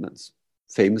statements,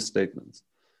 famous statements.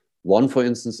 One, for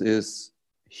instance, is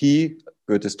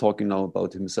Goethe is talking now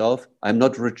about himself, I'm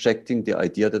not rejecting the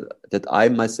idea that I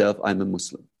myself, I'm a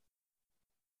Muslim.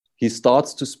 He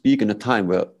starts to speak in a time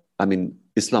where, I mean,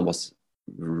 Islam was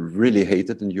really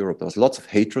hated in Europe. There was lots of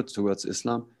hatred towards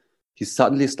Islam. He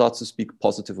suddenly starts to speak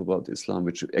positive about Islam,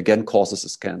 which again causes a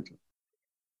scandal.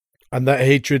 And that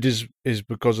hatred is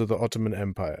because of the Ottoman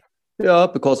Empire. Yeah,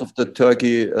 because of the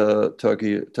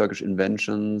Turkish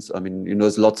inventions. I mean, you know,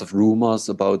 there's lots of rumors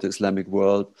about the Islamic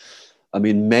world. I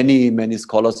mean, many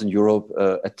scholars in Europe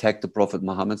attacked the Prophet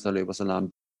Muhammad sallallahu alaihi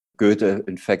wasallam. Goethe,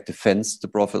 in fact, defends the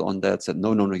Prophet on that, said,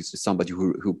 no, he's somebody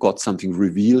who got something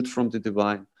revealed from the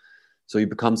divine. So he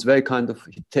becomes very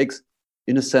he takes,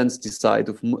 in a sense, the side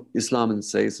of Islam and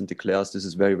says and declares, this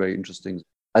is very, very interesting.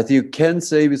 I think you can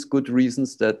say with good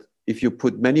reasons that if you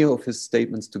put many of his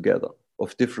statements together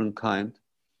of different kind,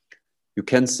 you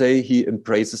can say he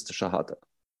embraces the Shahada.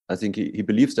 I think he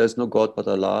believes there is no God but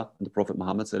Allah, and the Prophet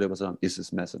Muhammad is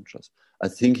his messengers. I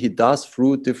think he does,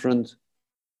 through different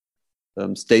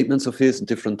statements of his in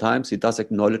different times, he does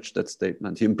acknowledge that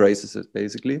statement. He embraces it,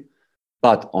 basically.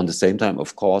 But on the same time,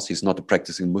 of course, he's not a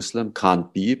practicing Muslim,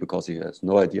 can't be, because he has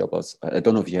no idea about, I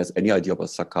don't know if he has any idea about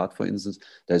Zakat, for instance.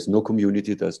 There's no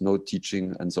community, there's no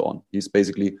teaching, and so on. He's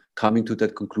basically coming to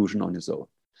that conclusion on his own.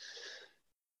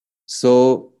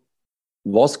 So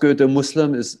was Goethe a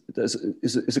Muslim is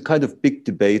a kind of big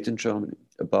debate in Germany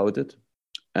about it.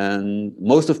 And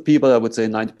most of people, I would say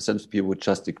 90% of people would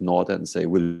just ignore that and say,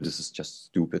 well, this is just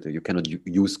stupid. You cannot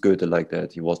use Goethe like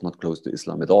that. He was not close to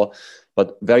Islam at all.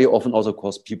 But very often also, of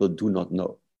course, people do not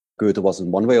know. Goethe was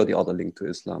in one way or the other linked to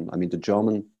Islam. I mean, the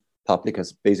German public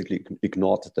has basically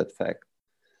ignored that fact.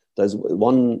 There's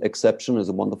one exception, is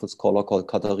a wonderful scholar called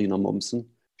Katharina Mommsen.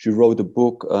 She wrote a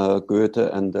book, Goethe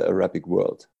and the Arabic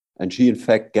World. And she, in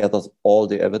fact, gathers all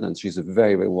the evidence. She's a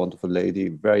very, very wonderful lady,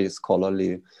 very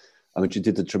scholarly. I mean, she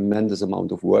did a tremendous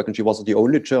amount of work, and she was the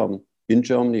only German in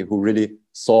Germany who really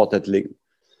saw that link,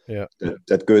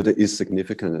 that Goethe is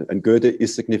significant. And Goethe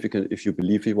is significant if you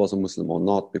believe he was a Muslim or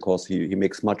not, because he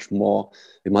makes much more,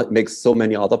 he makes so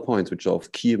many other points which are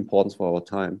of key importance for our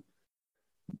time.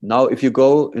 Now, if you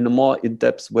go in a more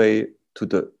in-depth way to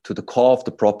the core of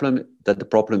the problem, that the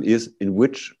problem is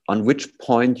on which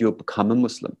point you become a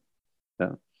Muslim.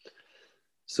 Yeah.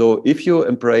 So if you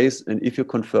embrace and if you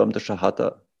confirm the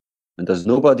Shahada, and there's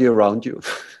nobody around you,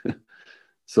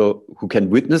 so who can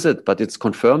witness it, but it's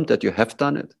confirmed that you have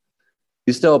done it.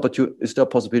 Is there a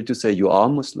possibility to say you are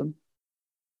Muslim?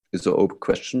 Is an open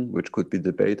question which could be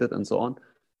debated and so on.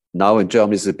 Now in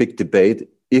Germany, it's a big debate.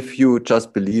 If you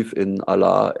just believe in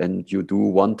Allah and you do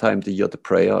one time a year the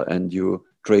prayer and you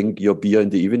drink your beer in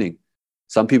the evening,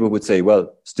 some people would say,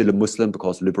 well, still a Muslim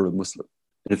because liberal Muslim.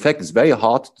 And in fact, it's very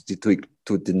hard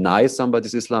to deny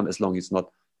somebody's Islam as long as he's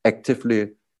not actively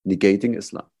negating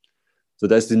Islam. So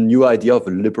there's the new idea of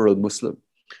a liberal Muslim.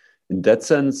 In that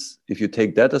sense, if you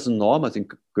take that as a norm, I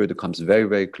think Goethe comes very,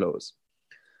 very close.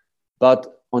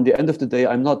 But on the end of the day,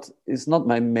 it's not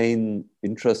my main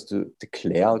interest to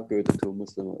declare Goethe to a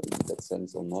Muslim in that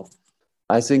sense or not.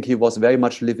 I think he was very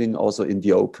much living also in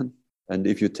the open. And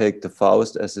if you take the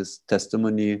Faust as his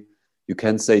testimony, you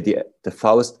can say the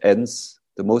Faust ends,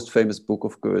 the most famous book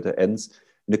of Goethe ends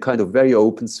in a kind of very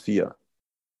open sphere.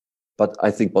 But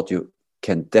I think what you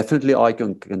can definitely argue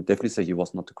and can definitely say he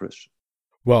was not a Christian.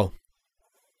 Well,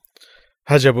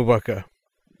 Hajj Abu Bakr,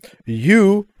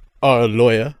 you are a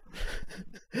lawyer,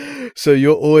 so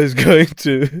you're always going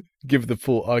to give the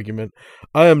full argument.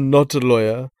 I am not a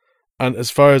lawyer, and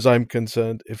as far as I'm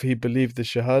concerned, if he believed the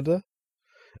Shahada,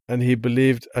 and he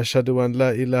believed Ashhadu an la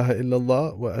ilaha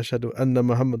illallah wa ashhadu anna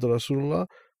Muhammad Rasulullah,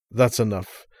 that's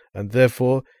enough. And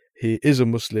therefore, he is a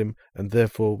Muslim, and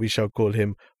therefore we shall call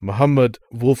him Muhammad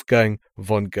Wolfgang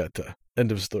von Goethe.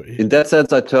 End of story. In that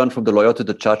sense, I turn from the lawyer to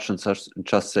the judge and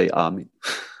just say Amen.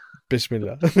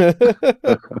 Bismillah.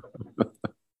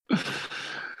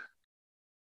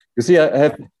 You see, I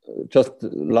have just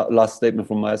last statement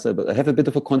from my side, but I have a bit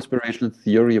of a conspirational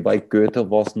theory why Goethe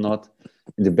was not,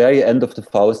 in the very end of the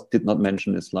Faust, did not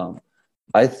mention Islam.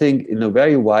 I think in a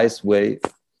very wise way,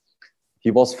 he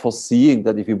was foreseeing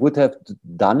that if he would have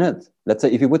done it, let's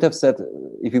say if he would have said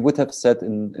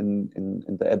in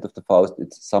the end of the Faust,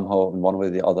 it's somehow in one way or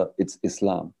the other, it's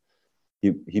Islam,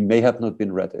 he may have not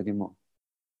been read anymore.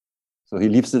 So he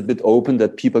leaves it a bit open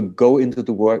that people go into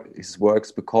his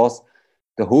works because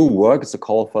the whole work is a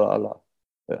call for Allah.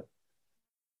 Yeah.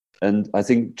 And I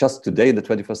think just today in the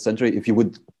 21st century, if you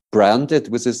would brand it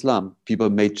with Islam, people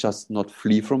may just not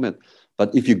flee from it.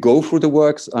 But if you go through the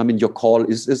works, I mean, your call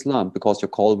is Islam because your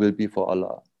call will be for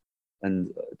Allah.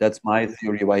 And that's my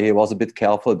theory why he was a bit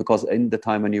careful, because in the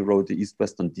time when he wrote the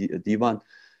East-Western Divan,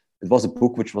 it was a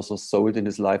book which was sold in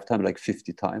his lifetime like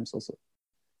 50 times or so.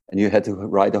 And you had to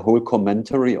write a whole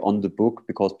commentary on the book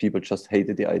because people just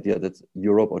hated the idea that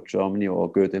Europe or Germany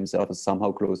or Goethe himself is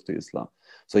somehow close to Islam.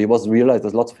 So he was realized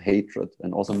there's lots of hatred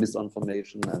and also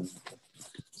misinformation. And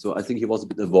so I think he was a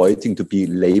bit avoiding to be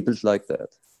labeled like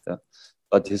that. Yeah.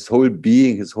 But his whole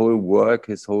being, his whole work,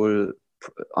 his whole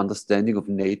understanding of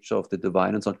nature, of the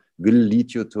divine and so on, will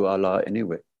lead you to Allah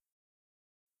anyway.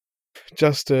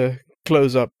 Just to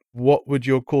close up, what would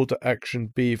your call to action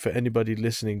be for anybody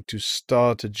listening to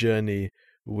start a journey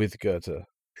with Goethe?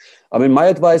 I mean, my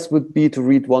advice would be to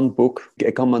read one book,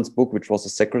 Eckermann's book, which was a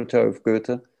secretary of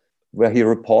Goethe, where he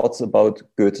reports about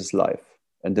Goethe's life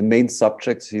and the main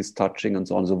subjects he's touching and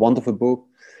so on. It's a wonderful book.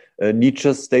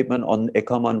 Nietzsche's statement on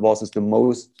Eckermann was the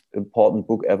most important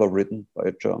book ever written by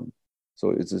a German.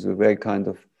 So it is a very kind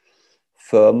of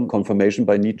firm confirmation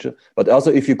by Nietzsche. But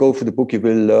also, if you go through the book, you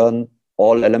will learn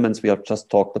all elements we have just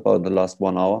talked about in the last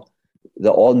 1 hour.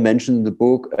 They're all mentioned in the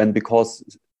book. And because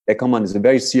Eckermann is a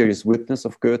very serious witness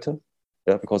of Goethe,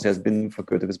 because he has been for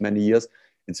Goethe for many years.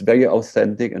 It's very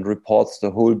authentic and reports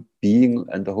the whole being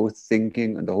and the whole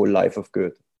thinking and the whole life of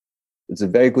Goethe. It's a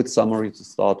very good summary to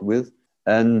start with.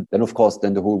 And then, of course,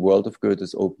 then the whole world of Goethe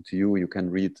is open to you. You can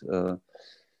read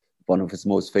one of his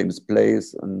most famous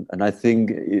plays. And I think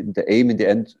the aim in the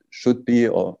end should be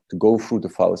to go through the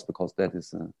Faust, because that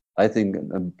is, I think,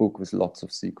 a book with lots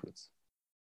of secrets.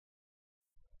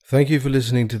 Thank you for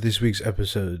listening to this week's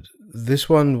episode. This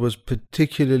one was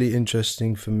particularly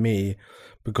interesting for me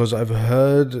because I've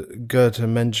heard Goethe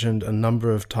mentioned a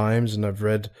number of times and I've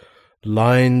read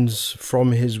lines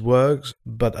from his works,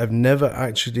 but I've never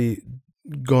actually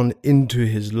gone into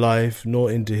his life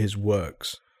nor into his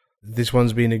works. This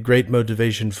one's been a great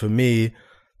motivation for me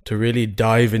to really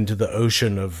dive into the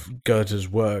ocean of Goethe's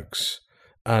works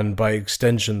and by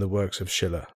extension the works of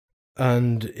Schiller.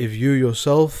 And if you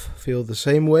yourself feel the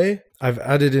same way, I've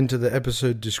added into the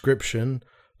episode description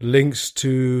links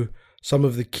to some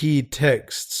of the key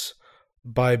texts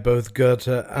by both Goethe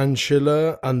and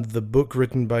Schiller and the book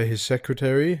written by his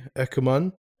secretary,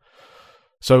 Eckermann.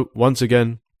 So, once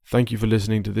again, thank you for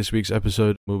listening to this week's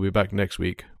episode. We'll be back next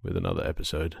week with another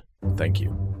episode. Thank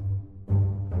you.